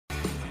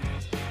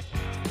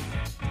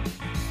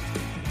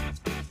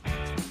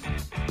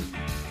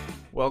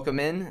Welcome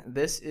in.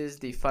 This is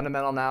the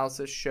Fundamental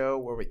Analysis Show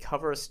where we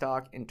cover a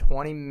stock in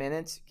 20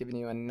 minutes, giving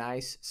you a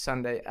nice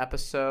Sunday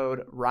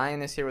episode.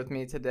 Ryan is here with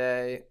me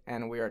today,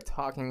 and we are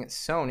talking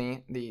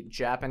Sony, the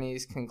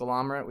Japanese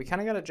conglomerate. We kind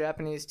of got a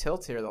Japanese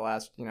tilt here the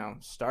last,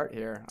 start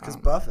here. Because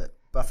Buffett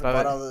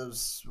bought all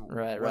those,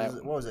 right.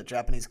 What was it,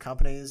 Japanese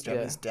companies,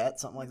 Japanese debt,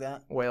 something like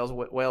that?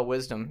 Whale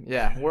wisdom.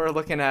 Yeah, we're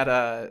looking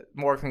at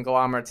more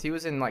conglomerates. He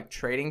was in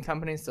trading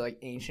companies, so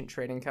ancient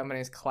trading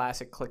companies,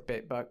 classic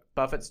clickbait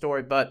Buffett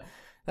story, but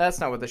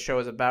that's not what the show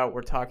is about.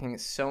 We're talking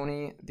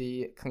Sony,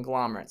 the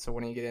conglomerate. So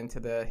when you get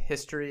into the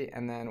history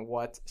and then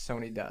what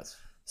Sony does.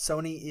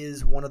 Sony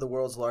is one of the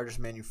world's largest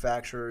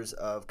manufacturers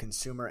of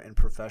consumer and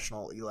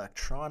professional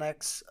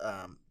electronics.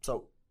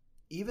 So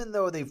even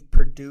though they've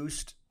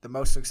produced the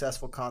most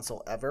successful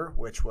console ever,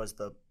 which was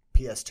the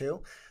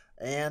PS2,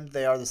 and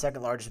they are the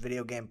second largest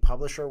video game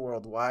publisher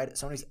worldwide,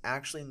 Sony's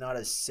actually not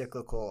as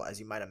cyclical as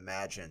you might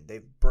imagine.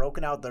 They've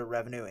broken out their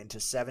revenue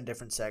into 7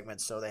 different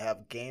segments. So they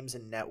have games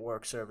and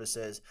network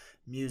services,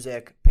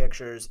 music,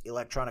 pictures,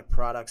 electronic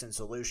products and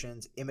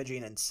solutions,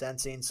 imaging and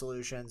sensing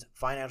solutions,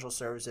 financial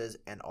services,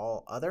 and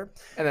all other.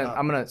 And then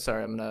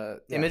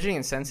imaging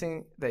and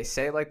sensing, they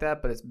say it like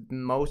that, but it's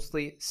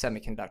mostly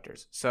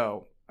semiconductors.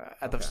 So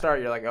at the start,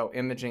 you're like, oh,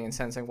 imaging and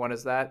sensing, what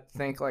is that?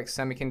 Think like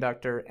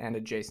semiconductor and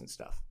adjacent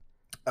stuff.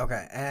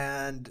 Okay,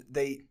 and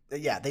they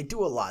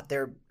do a lot.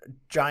 They're a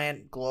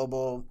giant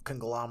global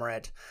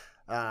conglomerate.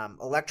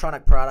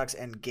 Electronic products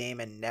and game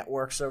and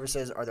network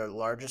services are their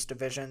largest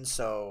divisions.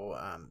 So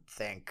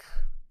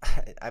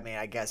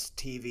I guess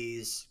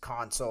TVs,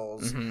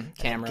 consoles,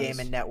 cameras, game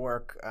and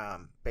network,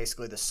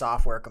 basically the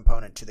software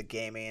component to the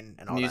gaming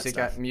and all that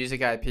stuff.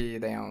 Music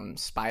IP, they own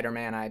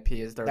Spider-Man IP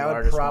is their largest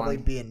one. That would probably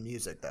be in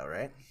music though,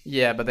 right?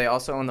 Yeah, but they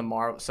also own the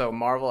Marvel. So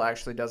Marvel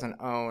actually doesn't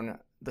own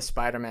the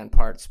Spider-Man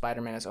part.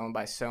 Spider-Man is owned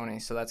by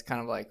Sony, so that's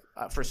kind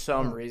of for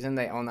some reason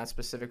they own that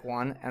specific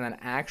one. And then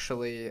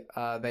actually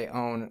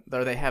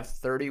they have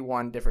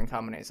 31 different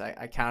companies.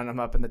 I counted them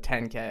up in the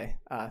 10K,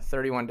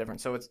 31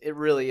 different. So it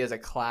really is a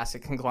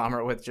classic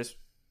conglomerate with just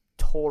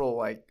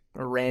total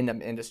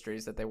random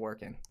industries that they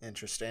work in.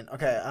 Interesting.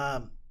 Okay.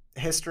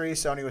 History: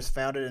 Sony was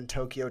founded in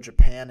Tokyo,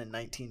 Japan in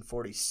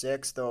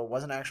 1946, though it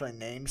wasn't actually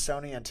named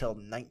Sony until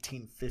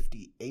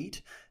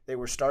 1958. They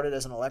were started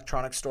as an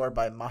electronics store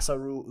by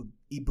Masaru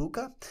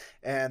Ibuka,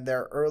 and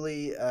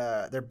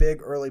their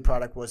big early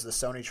product was the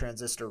Sony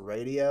transistor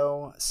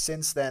radio.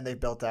 Since then, they've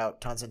built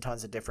out tons and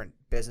tons of different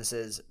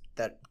businesses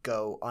that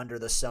go under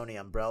the Sony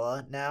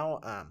umbrella now.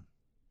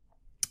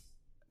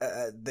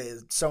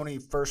 The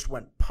Sony first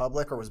went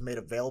public or was made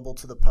available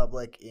to the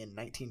public in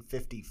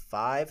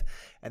 1955,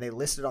 and they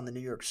listed on the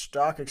New York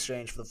Stock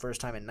Exchange for the first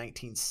time in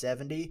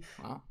 1970.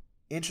 Wow.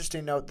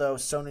 Interesting note, though,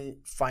 Sony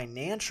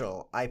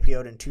Financial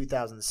IPO'd in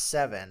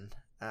 2007.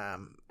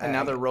 And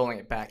now they're rolling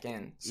it back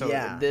in. So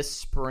this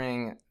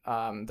spring,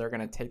 they're going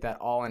to take that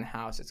all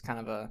in-house. It's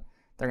kind of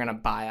they're going to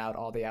buy out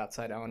all the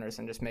outside owners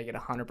and just make it a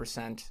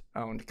 100%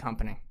 owned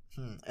company.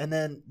 And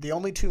then the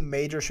only 2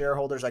 major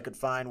shareholders I could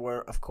find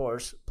were, of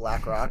course,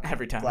 BlackRock.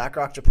 Every time.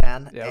 BlackRock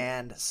Japan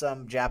and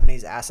some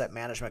Japanese asset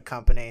management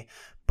company.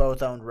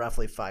 Both owned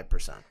roughly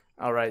 5%.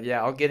 All right,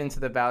 yeah, I'll get into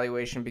the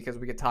valuation because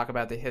we could talk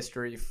about the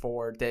history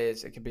for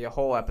days. It could be a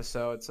whole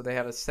episode. So they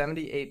have a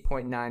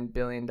 $78.9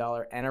 billion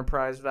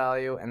enterprise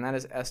value, and that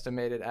is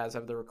estimated as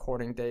of the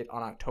recording date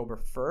on October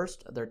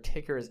 1st. Their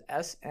ticker is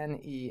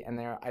SNE, and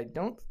I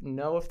don't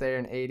know if they're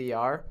an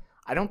ADR.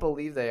 I don't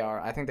believe they are.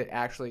 I think they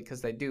actually,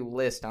 because they do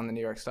list on the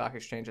New York Stock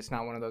Exchange, it's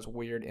not one of those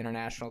weird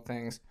international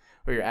things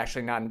where you're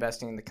actually not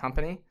investing in the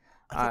company.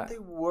 I think they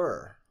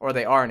were. Or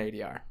they are an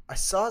ADR. I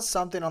saw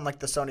something on the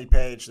Sony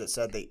page that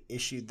said they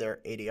issued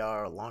their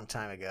ADR a long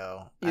time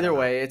ago. Either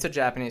way, it's a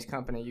Japanese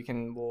company. I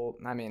don't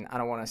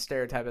want to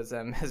stereotype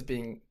them as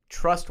being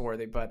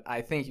trustworthy, but I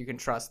think you can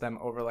trust them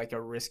over a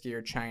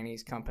riskier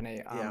Chinese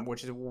company,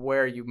 which is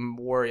where you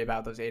worry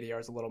about those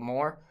ADRs a little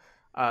more.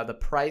 The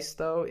price,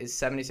 though, is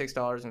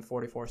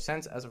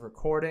 $76.44 as of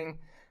recording.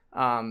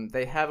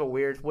 They have a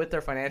weird, with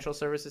their financial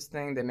services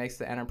thing, that makes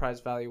the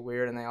enterprise value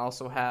weird, and they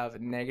also have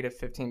negative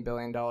 $15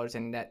 billion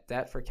in net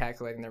debt for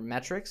calculating their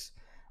metrics.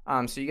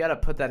 So you got to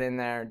put that in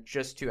there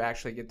just to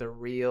actually get the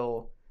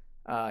real,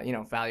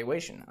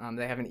 valuation.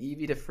 They have an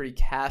EV to free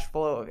cash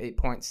flow of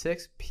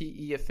 8.6,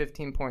 PE of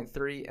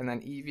 15.3, and then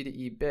EV to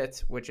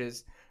EBIT, which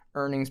is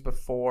earnings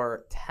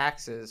before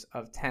taxes,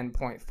 of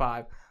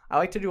 10.5. I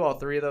like to do all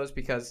 3 of those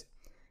because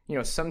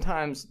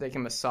sometimes they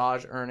can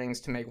massage earnings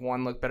to make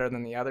one look better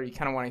than the other. You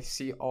kind of want to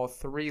see all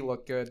 3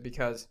 look good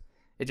because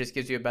it just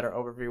gives you a better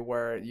overview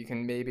where you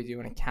can maybe do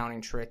an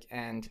accounting trick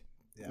and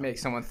make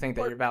someone think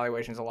that your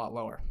valuation is a lot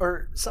lower.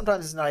 Or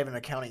sometimes it's not even an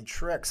accounting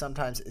trick.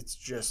 Sometimes it's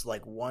just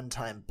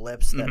one-time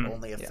blips that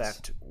only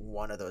affect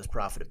one of those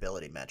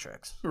profitability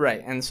metrics.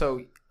 Right. And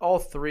so all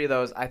 3 of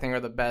those I think are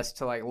the best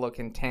to look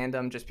in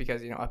tandem just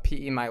because, a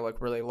PE might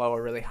look really low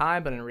or really high,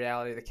 but in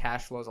reality the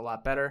cash flow is a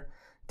lot better.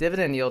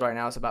 Dividend yield right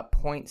now is about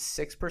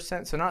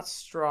 0.6%, so not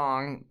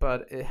strong,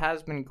 but it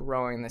has been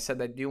growing. They said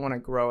they do want to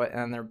grow it,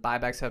 and their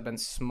buybacks have been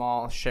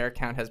small. Share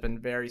count has been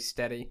very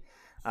steady.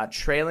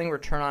 Trailing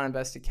return on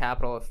invested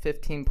capital of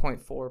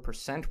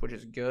 15.4%, which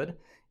is good.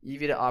 EV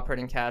to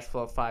operating cash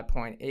flow of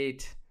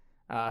 5.8.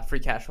 Free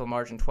cash flow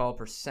margin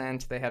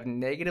 12%. They have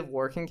negative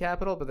working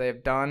capital, but they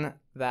have done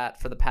that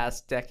for the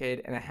past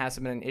decade, and it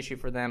hasn't been an issue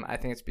for them. I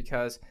think it's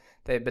because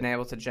they've been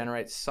able to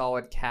generate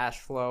solid cash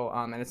flow,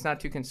 and it's not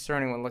too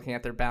concerning when looking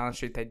at their balance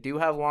sheet. They do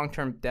have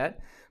long-term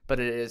debt, but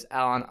it is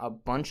on a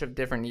bunch of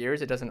different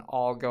years. It doesn't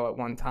all go at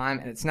one time,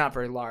 and it's not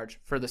very large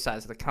for the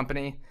size of the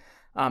company.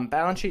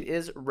 Balance sheet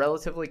is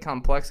relatively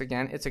complex.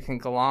 Again, it's a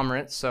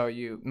conglomerate, so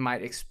you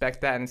might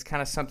expect that, and it's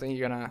kind of something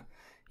you're going to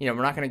we're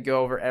not going to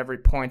go over every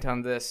point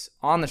on this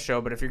on the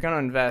show, but if you're going to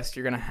invest,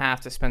 you're going to have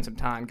to spend some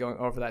time going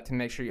over that to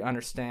make sure you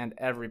understand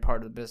every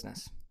part of the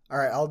business. All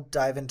right, I'll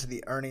dive into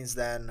the earnings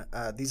then.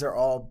 These are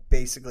all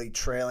basically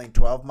trailing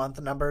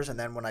 12-month numbers, and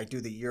then when I do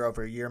the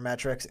year-over-year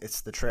metrics,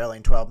 it's the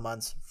trailing 12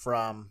 months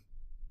from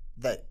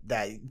the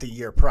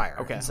year prior.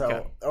 Okay.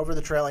 Over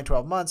the trailing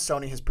 12 months,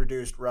 Sony has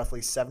produced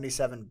roughly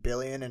 $77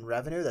 billion in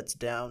revenue. That's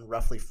down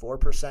roughly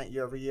 4%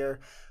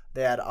 year-over-year.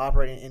 They had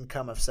operating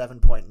income of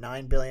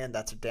 $7.9 billion.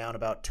 That's down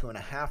about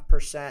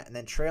 2.5%. And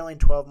then trailing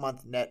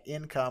 12-month net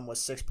income was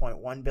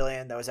 $6.1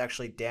 billion. That was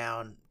actually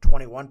down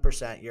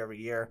 21% year over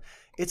year.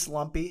 It's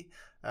lumpy,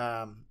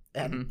 and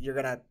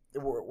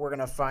we're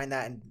gonna find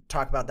that and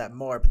talk about that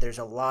more. But there's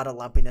a lot of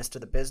lumpiness to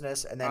the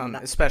business, and then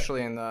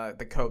especially in the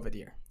COVID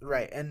year.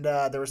 Right, and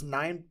there was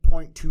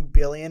 $9.2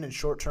 billion in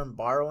short-term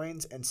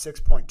borrowings and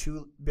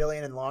 $6.2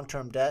 billion in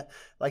long-term debt.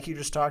 Like you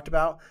just talked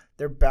about,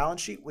 their balance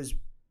sheet was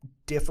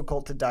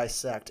difficult to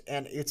dissect,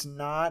 and it's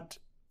not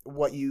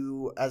what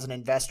you as an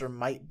investor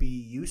might be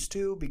used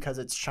to because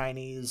it's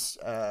Japanese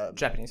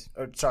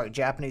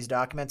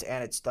documents,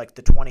 and it's like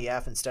the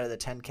 20F instead of the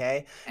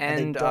 10K,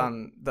 and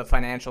the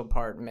financial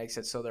part makes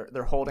it so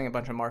they're holding a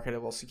bunch of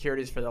marketable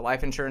securities for their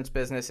life insurance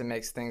business. It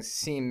makes things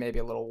seem maybe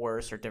a little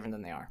worse or different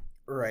than they are.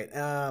 Right.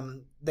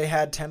 They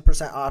had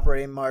 10%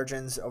 operating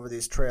margins over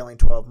these trailing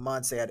 12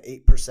 months. They had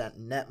 8%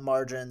 net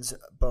margins.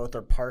 Both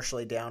are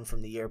partially down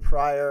from the year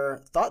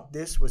prior. Thought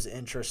this was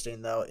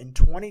interesting, though. In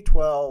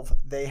 2012,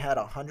 they had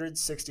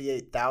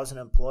 168,000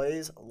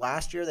 employees.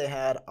 Last year, they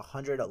had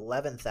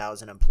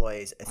 111,000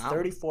 employees, a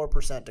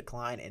 34%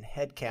 decline in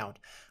headcount.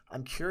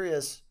 I'm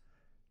curious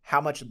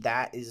how much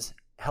that is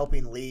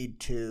helping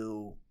lead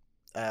to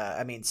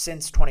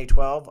since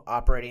 2012,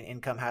 operating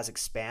income has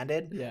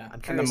expanded. Yeah,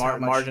 I'm curious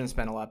and the margin's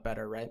been a lot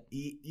better, right?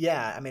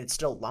 Yeah, it's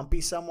still lumpy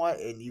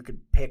somewhat, and you could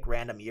pick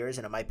random years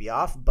and it might be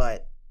off,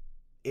 but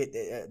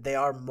they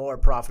are more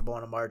profitable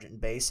on a margin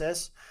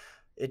basis.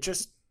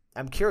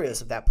 I'm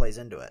curious if that plays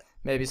into it.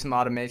 Maybe some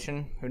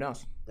automation. Who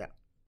knows? Yeah.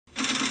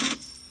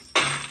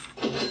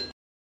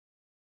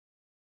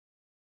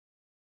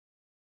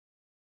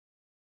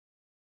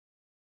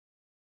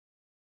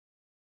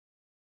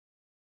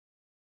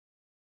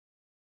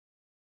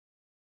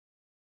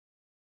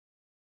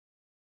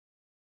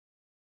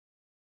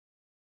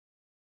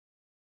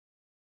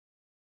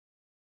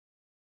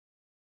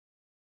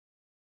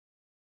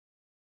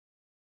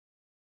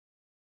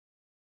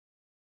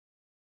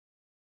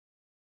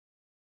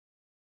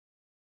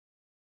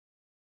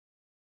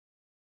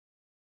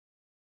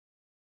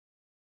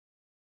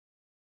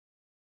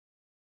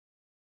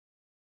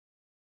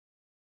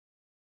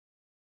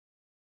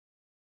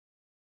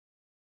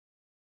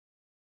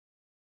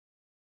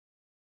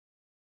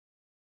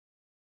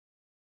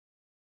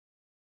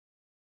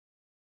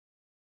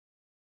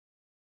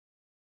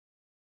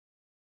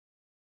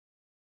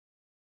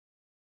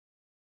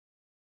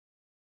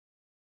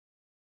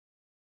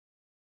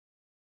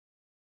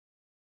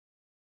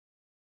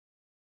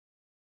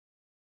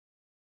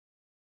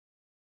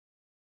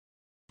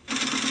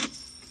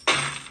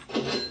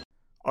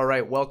 All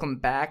right, welcome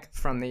back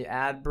from the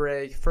ad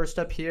break. First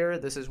up here,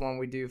 this is one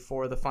we do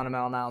for the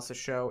Fundamental Analysis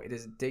Show. It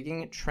is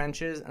digging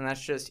trenches, and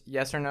that's just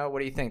yes or no. What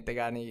do you think? They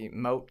got any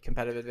moat,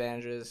 competitive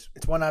advantages?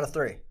 It's 1 out of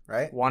 3,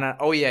 right? It's 1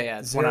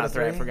 out of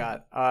 3. I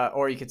forgot.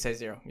 Or you could say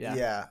 0.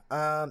 Yeah.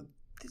 Yeah.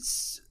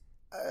 It's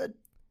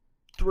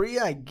 3,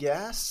 I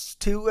guess.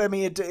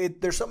 2.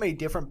 There's so many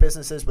different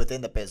businesses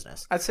within the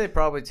business. I'd say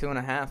probably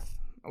 2.5.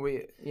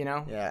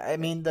 Yeah,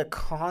 the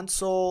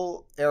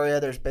console area,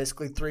 there's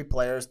basically 3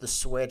 players: the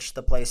Switch,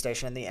 the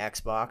PlayStation, and the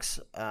Xbox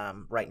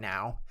right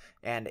now.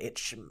 And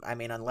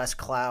unless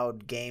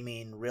cloud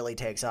gaming really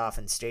takes off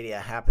and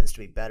Stadia happens to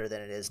be better than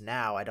it is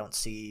now, I don't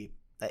see.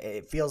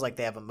 It feels like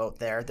they have a moat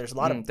there. There's a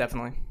lot of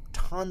definitely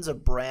tons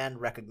of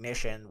brand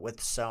recognition with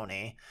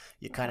Sony.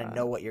 You kind of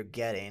know what you're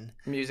getting.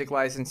 Music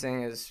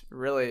licensing is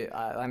really,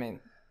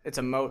 it's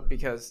a moat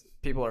because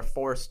people are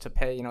forced to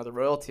pay, the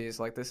royalties.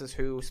 Like, this is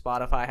who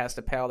Spotify has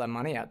to pay all that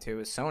money out to,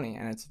 is Sony,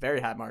 and it's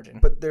very high margin.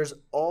 But there's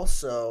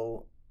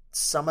also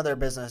some of their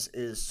business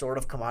is sort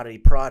of commodity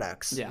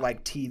products,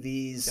 like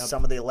TVs,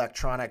 some of the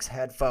electronics,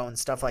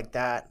 headphones, stuff like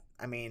that.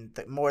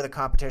 The more the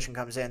competition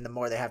comes in, the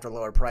more they have to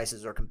lower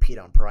prices or compete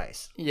on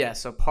price. Yeah,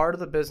 so part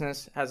of the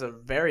business has a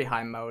very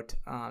high moat,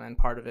 and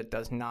part of it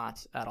does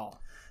not at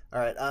all. All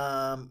right.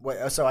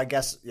 So I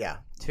guess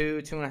 2.5,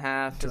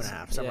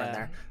 2.5, somewhere in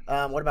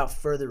there. What about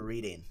further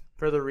reading?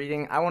 further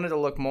reading, I wanted to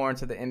look more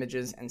into the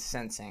images and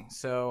sensing.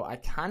 So I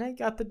kind of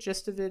got the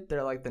gist of it.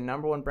 They're like the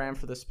number one brand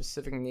for the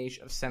specific niche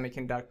of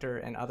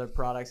semiconductor and other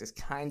products is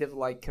kind of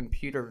like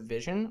computer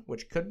vision,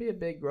 which could be a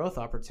big growth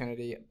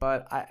opportunity,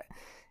 but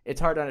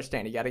it's hard to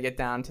understand. You got to get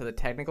down to the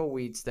technical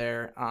weeds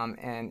there,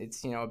 and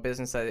it's a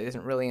business that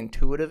isn't really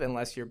intuitive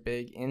unless you're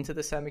big into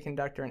the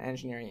semiconductor and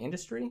engineering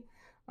industry.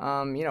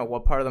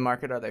 What part of the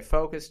market are they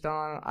focused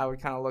on? I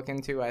would kind of look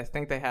into. I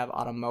think they have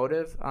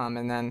automotive,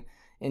 and then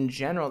in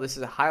general, this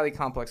is a highly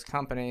complex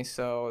company,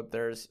 so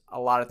there's a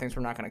lot of things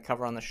we're not going to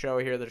cover on the show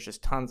here. There's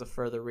just tons of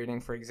further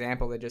reading. For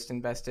example, they just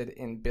invested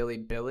in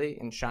Bilibili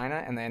in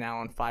China, and they now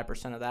own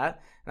 5% of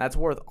that. And that's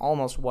worth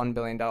almost $1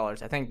 billion.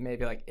 I think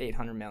maybe like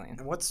 $800 million.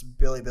 And what's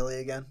Bilibili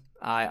again?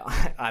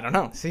 I don't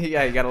know. See,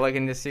 yeah, you got to look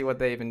in to see what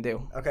they even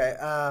do. Okay.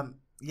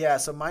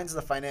 So mine's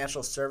the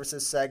financial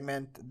services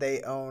segment.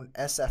 They own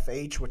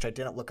SFH, which I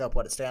didn't look up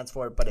what it stands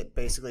for, but it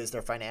basically is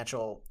their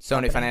financial Sony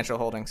company. Financial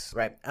Holdings.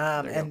 Right.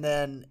 And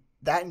then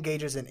that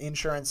engages in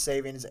insurance,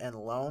 savings, and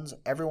loans.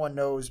 Everyone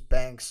knows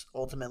banks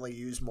ultimately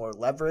use more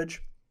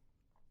leverage,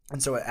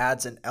 and so it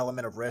adds an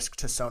element of risk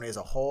to Sony as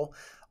a whole.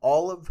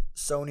 All of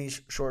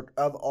Sony's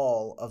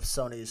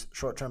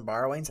short-term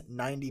borrowings,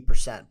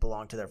 90%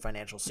 belong to their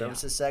financial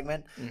services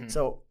segment. Mm-hmm.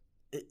 So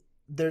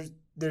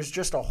there's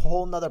just a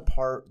whole nother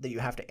part that you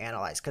have to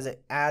analyze because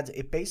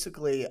it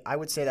basically, I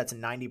would say that's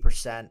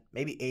 90%,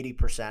 maybe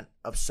 80%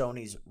 of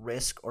Sony's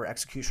risk or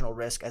executional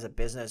risk as a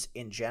business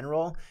in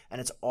general, and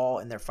it's all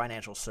in their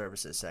financial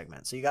services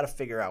segment. So you got to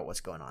figure out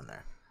what's going on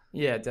there.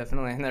 Yeah,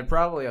 definitely. And they're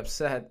probably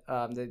upset.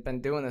 They've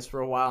been doing this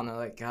for a while, and they're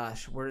like,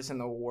 gosh, we're just in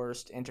the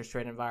worst interest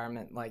rate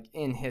environment like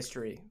in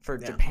history for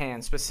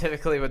Japan,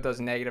 specifically with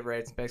those negative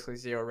rates, basically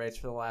zero rates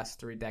for the last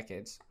 3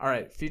 decades. All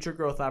right, future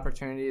growth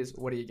opportunities,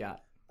 what do you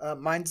got?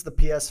 Mine's the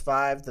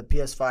PS5. The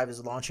PS5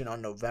 is launching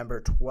on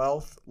November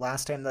 12th.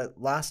 Last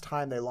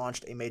time they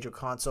launched a major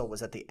console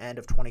was at the end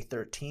of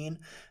 2013,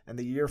 and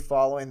the year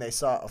following they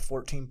saw a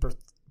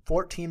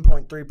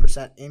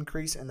 14.3%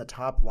 increase in the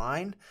top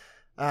line.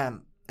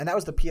 And that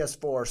was the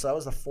PS4, so that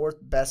was the 4th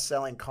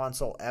best-selling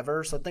console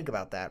ever. So think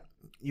about that.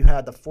 You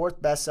had the 4th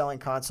best-selling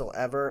console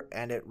ever,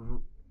 and it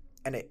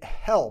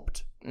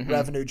helped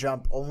revenue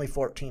jump only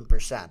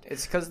 14%.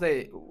 It's because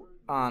they,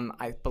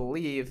 I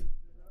believe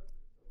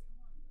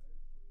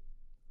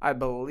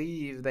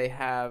they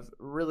have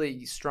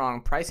really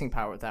strong pricing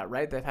power with that,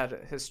 right? They've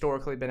had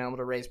historically been able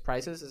to raise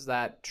prices. Is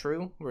that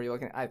true? Were you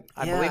looking? I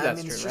believe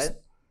that's true, right?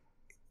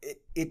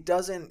 It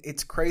doesn't.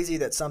 It's crazy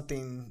that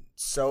something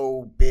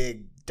so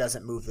big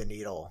doesn't move the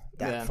needle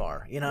that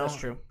far. That's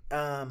true.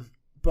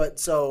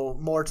 But so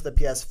more to the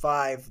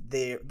PS5,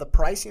 the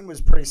pricing was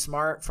pretty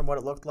smart from what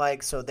it looked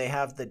like. So they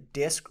have the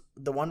disc,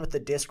 the one with the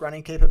disc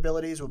running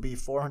capabilities will be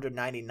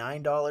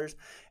 $499,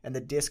 and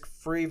the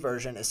disc-free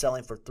version is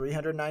selling for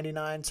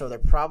 $399. So they're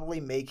probably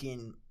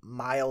making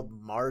mild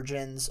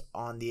margins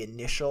on the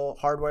initial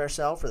hardware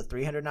sell for the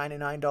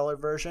 $399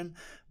 version,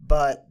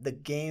 but the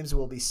games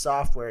will be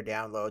software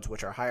downloads,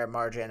 which are higher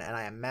margin, and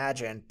I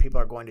imagine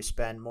people are going to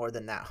spend more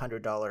than that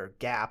 $100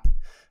 gap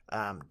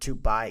to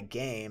buy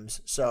games.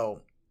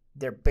 So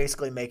they're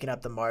basically making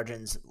up the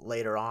margins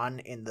later on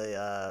in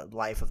the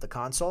life of the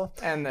console.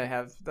 And they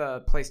have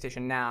the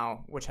PlayStation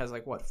Now, which has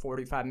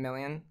 45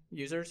 million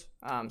users.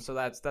 So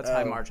that's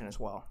high margin as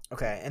well.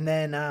 Okay, and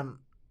then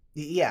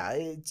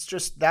it's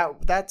just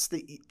that's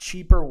the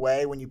cheaper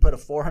way when you put a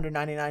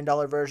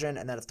 $499 version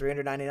and then a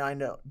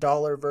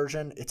 $399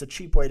 version. It's a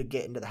cheap way to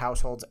get into the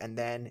households, and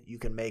then you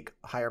can make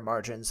higher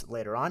margins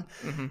later on.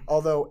 Mm-hmm.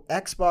 Although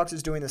Xbox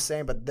is doing the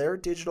same, but their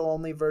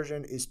digital-only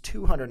version is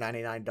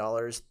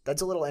 $299.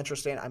 That's a little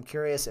interesting. I'm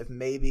curious if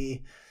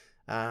maybe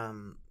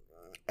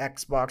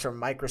Xbox or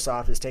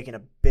Microsoft is taking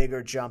a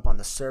bigger jump on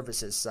the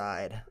services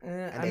side.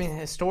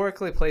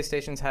 Historically,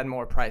 PlayStation's had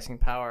more pricing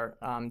power.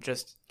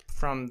 Just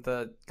from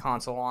the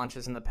console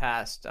launches in the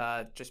past,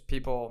 just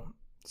people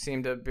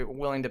seem to be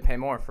willing to pay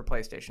more for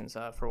PlayStations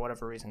for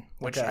whatever reason,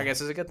 which I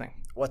guess is a good thing.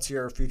 What's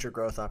your future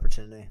growth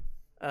opportunity?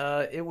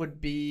 It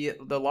would be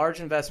the large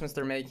investments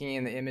they're making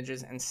in the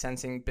images and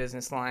sensing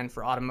business line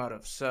for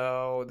automotive.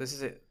 So this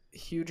is a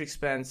huge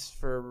expense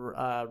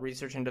for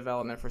research and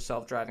development for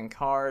self-driving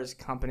cars.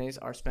 Companies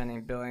are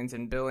spending billions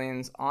and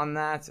billions on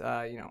that.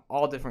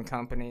 All different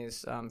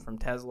companies, from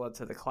Tesla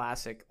to the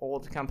classic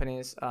old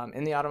companies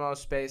in the automotive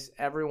space.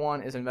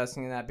 Everyone is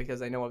investing in that because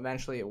they know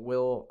eventually it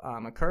will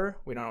occur.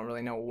 We don't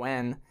really know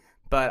when,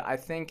 but I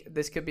think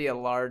this could be a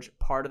large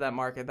part of that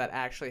market that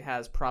actually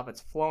has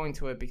profits flowing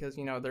to it because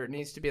there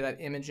needs to be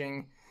that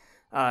imaging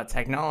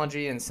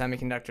technology, and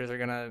semiconductors are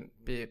going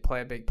to play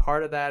a big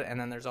part of that, and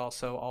then there's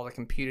also all the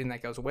computing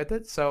that goes with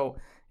it. So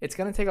it's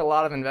going to take a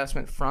lot of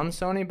investment from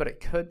Sony, but it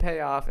could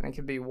pay off, and it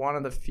could be one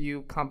of the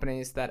few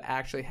companies that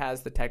actually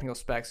has the technical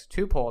specs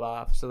to pull it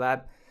off, so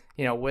that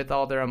with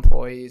all their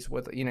employees,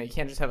 you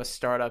can't just have a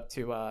startup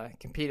to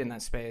compete in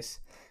that space.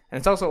 And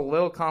it's also a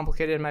little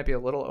complicated. It might be a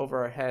little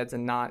over our heads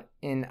and not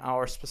in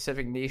our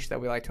specific niche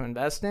that we like to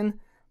invest in.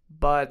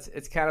 but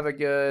it's kind of a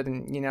good,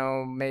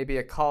 maybe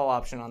a call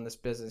option on this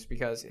business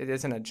because it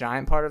isn't a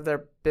giant part of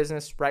their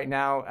business right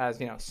now as,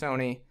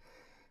 Sony,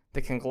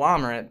 the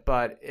conglomerate,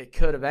 but it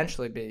could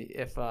eventually be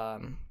if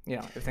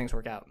things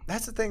work out.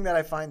 That's the thing that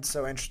I find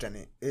so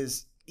interesting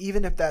is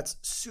even if that's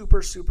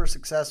super, super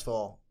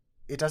successful,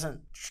 it doesn't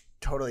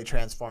totally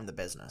transform the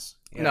business.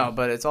 No,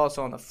 but it's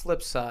also on the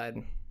flip side,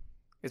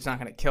 it's not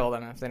going to kill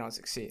them if they don't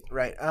succeed.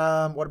 Right.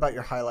 What about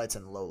your highlights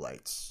and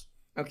lowlights?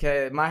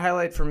 Okay, my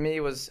highlight for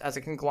me was as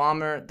a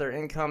conglomerate, their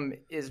income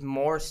is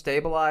more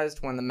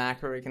stabilized when the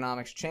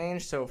macroeconomics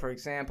change. So, for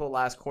example,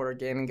 last quarter,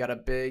 gaming got a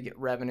big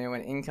revenue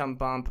and income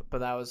bump, but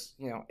that was,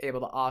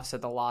 able to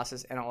offset the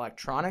losses in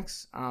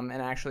electronics. And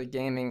actually,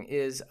 gaming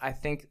is, I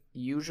think,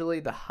 usually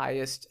the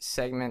highest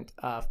segment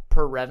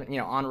per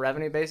revenue, on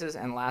revenue basis.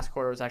 And last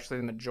quarter was actually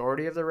the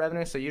majority of the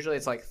revenue. So usually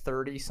it's like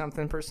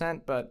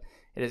 30-something%, but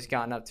it has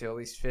gotten up to at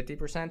least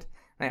 50%. And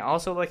I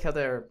also like how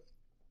they're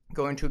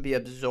going to be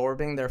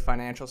absorbing their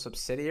financial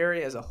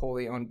subsidiary as a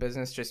wholly owned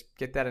business. Just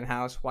get that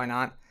in-house. Why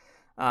not?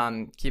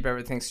 Keep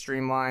everything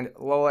streamlined.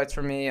 Lowlights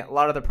for me, a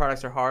lot of the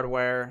products are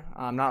hardware.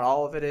 Not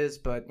all of it is,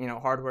 but,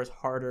 hardware is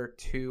harder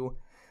to,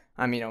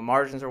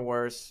 margins are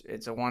worse.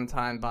 It's a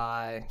one-time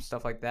buy,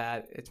 stuff like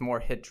that. It's more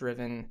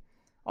hit-driven.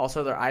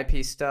 Also, their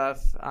IP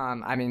stuff,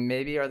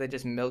 maybe are they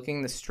just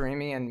milking the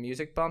streaming and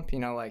music bump?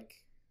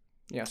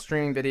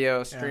 Streaming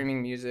video,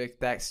 streaming music,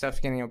 that stuff's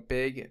getting a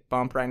big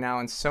bump right now,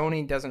 and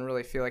Sony doesn't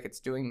really feel like it's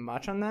doing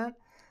much on that.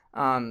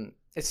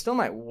 It still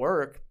might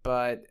work,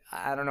 but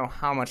I don't know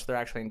how much they're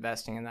actually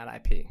investing in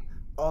that IP.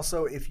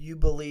 Also, if you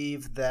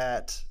believe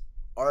that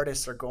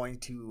artists are going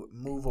to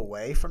move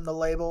away from the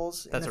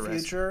labels in the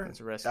future,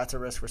 that's a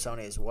risk for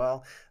Sony as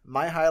well.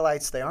 My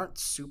highlights, they aren't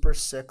super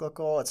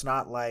cyclical. It's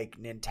not like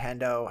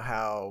Nintendo,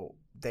 how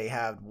they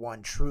have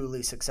one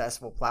truly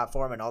successful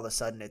platform and all of a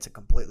sudden it's a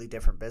completely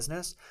different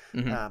business.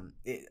 Mm-hmm.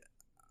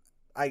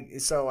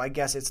 So I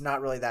guess it's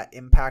not really that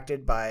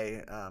impacted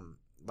by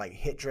like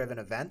hit-driven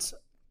events,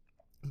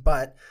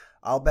 but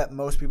I'll bet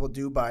most people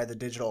do buy the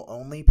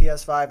digital-only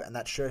PS5, and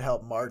that should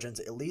help margins,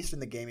 at least in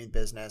the gaming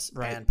business,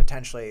 right, and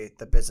potentially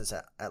the business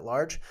at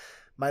large.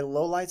 My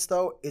lowlights,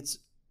 though, it's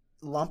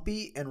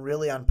lumpy and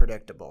really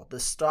unpredictable. The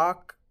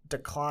stock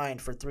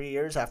declined for 3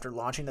 years after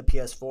launching the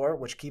PS4,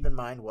 which, keep in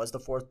mind, was the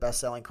fourth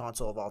best-selling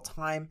console of all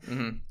time.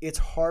 Mm-hmm. It's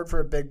hard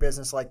for a big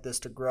business like this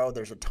to grow.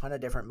 There's a ton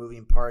of different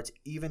moving parts.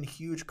 Even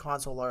huge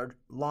console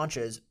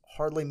launches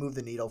hardly move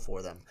the needle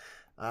for them.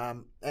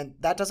 And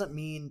that doesn't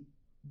mean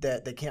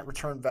that they can't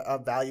return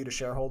value to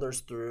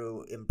shareholders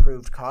through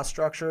improved cost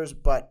structures,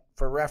 but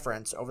for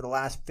reference, over the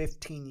last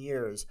 15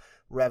 years,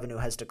 revenue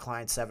has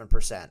declined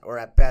 7%, or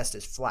at best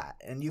is flat.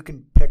 And you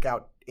can pick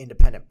out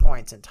independent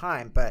points in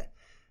time, but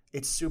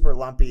it's super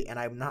lumpy, and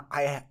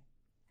I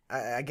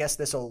guess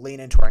this will lean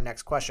into our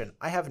next question.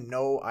 I have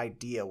no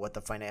idea what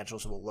the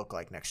financials will look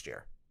like next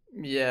year.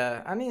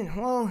 Yeah, I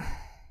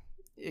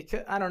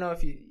don't know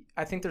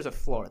I think there's a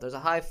floor. There's a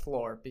high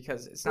floor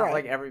because it's not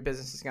like every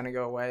business is going to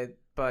go away.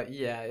 But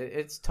yeah,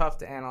 it's tough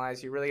to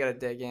analyze. You really got to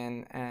dig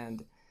in,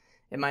 and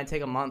it might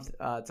take a month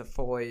to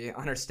fully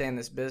understand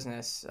this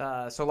business.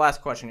 So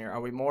last question here.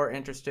 Are we more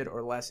interested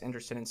or less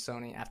interested in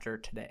Sony after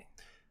today?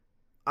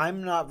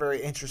 I'm not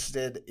very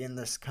interested in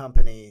this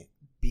company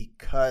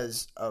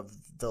because of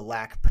the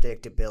lack of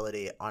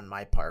predictability on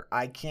my part.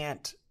 I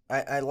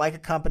like a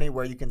company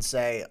where you can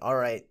say, all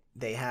right,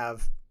 they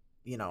have,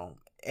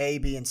 A,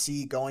 B, and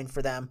C going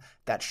for them.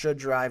 That should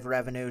drive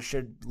revenue,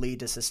 should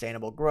lead to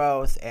sustainable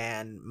growth,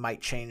 and might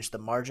change the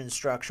margin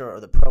structure or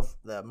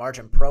the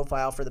margin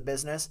profile for the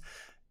business.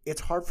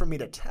 It's hard for me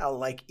to tell.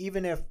 Like,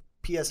 even if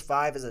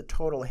PS5 is a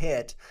total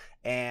hit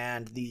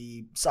and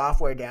the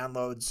software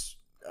downloads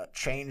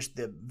change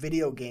the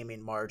video gaming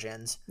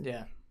margins,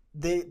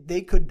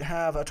 they could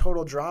have a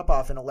total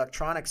drop-off in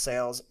electronic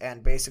sales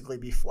and basically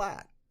be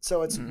flat.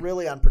 So it's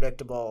really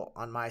unpredictable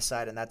on my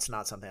side, and that's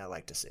not something I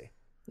like to see.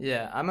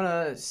 Yeah, I'm going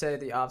to say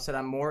the opposite.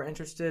 I'm more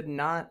interested.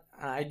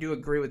 I do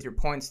agree with your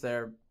points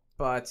there,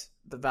 but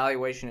the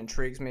valuation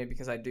intrigues me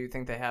because I do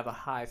think they have a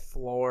high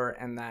floor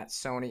and that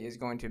Sony is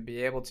going to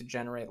be able to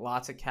generate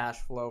lots of cash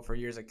flow for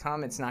years to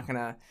come. It's not going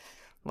to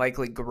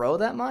likely grow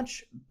that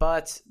much,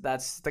 but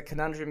that's the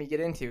conundrum you get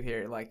into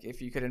here. Like,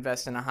 if you could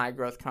invest in a high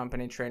growth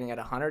company trading at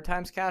 100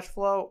 times cash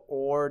flow,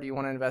 or do you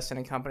want to invest in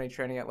a company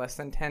trading at less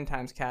than 10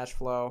 times cash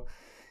flow?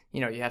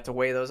 You have to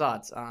weigh those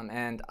odds.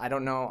 And I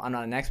don't know, I'm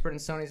not an expert in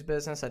Sony's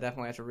business. I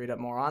definitely have to read up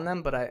more on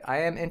them, but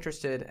I am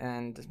interested,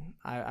 and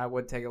I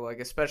would take a look,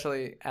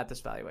 especially at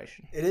this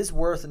valuation. It is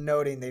worth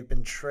noting they've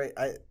been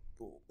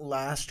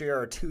last year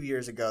or 2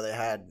 years ago, they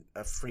had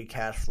a free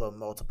cash flow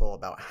multiple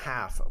about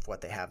half of what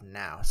they have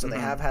now. So they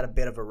have had a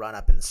bit of a run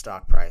up in the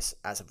stock price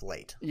as of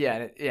late.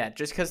 Yeah.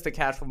 Just because the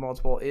cash flow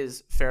multiple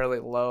is fairly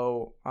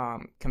low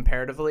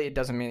comparatively, it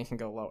doesn't mean it can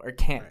go lower. It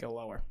can't go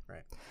lower.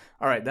 Right.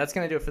 All right, that's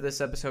going to do it for this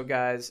episode,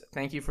 guys.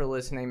 Thank you for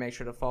listening. Make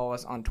sure to follow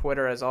us on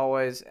Twitter, as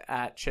always,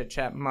 at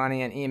ChitChatMoney,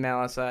 and email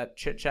us at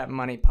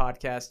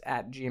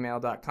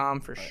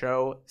chitchatmoneypodcast@gmail.com for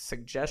show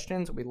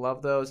suggestions. We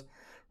love those.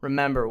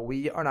 Remember,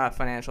 we are not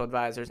financial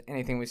advisors.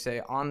 Anything we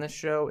say on this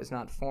show is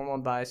not formal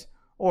advice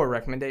or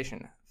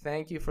recommendation.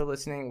 Thank you for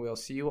listening. We'll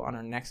see you on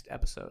our next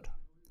episode.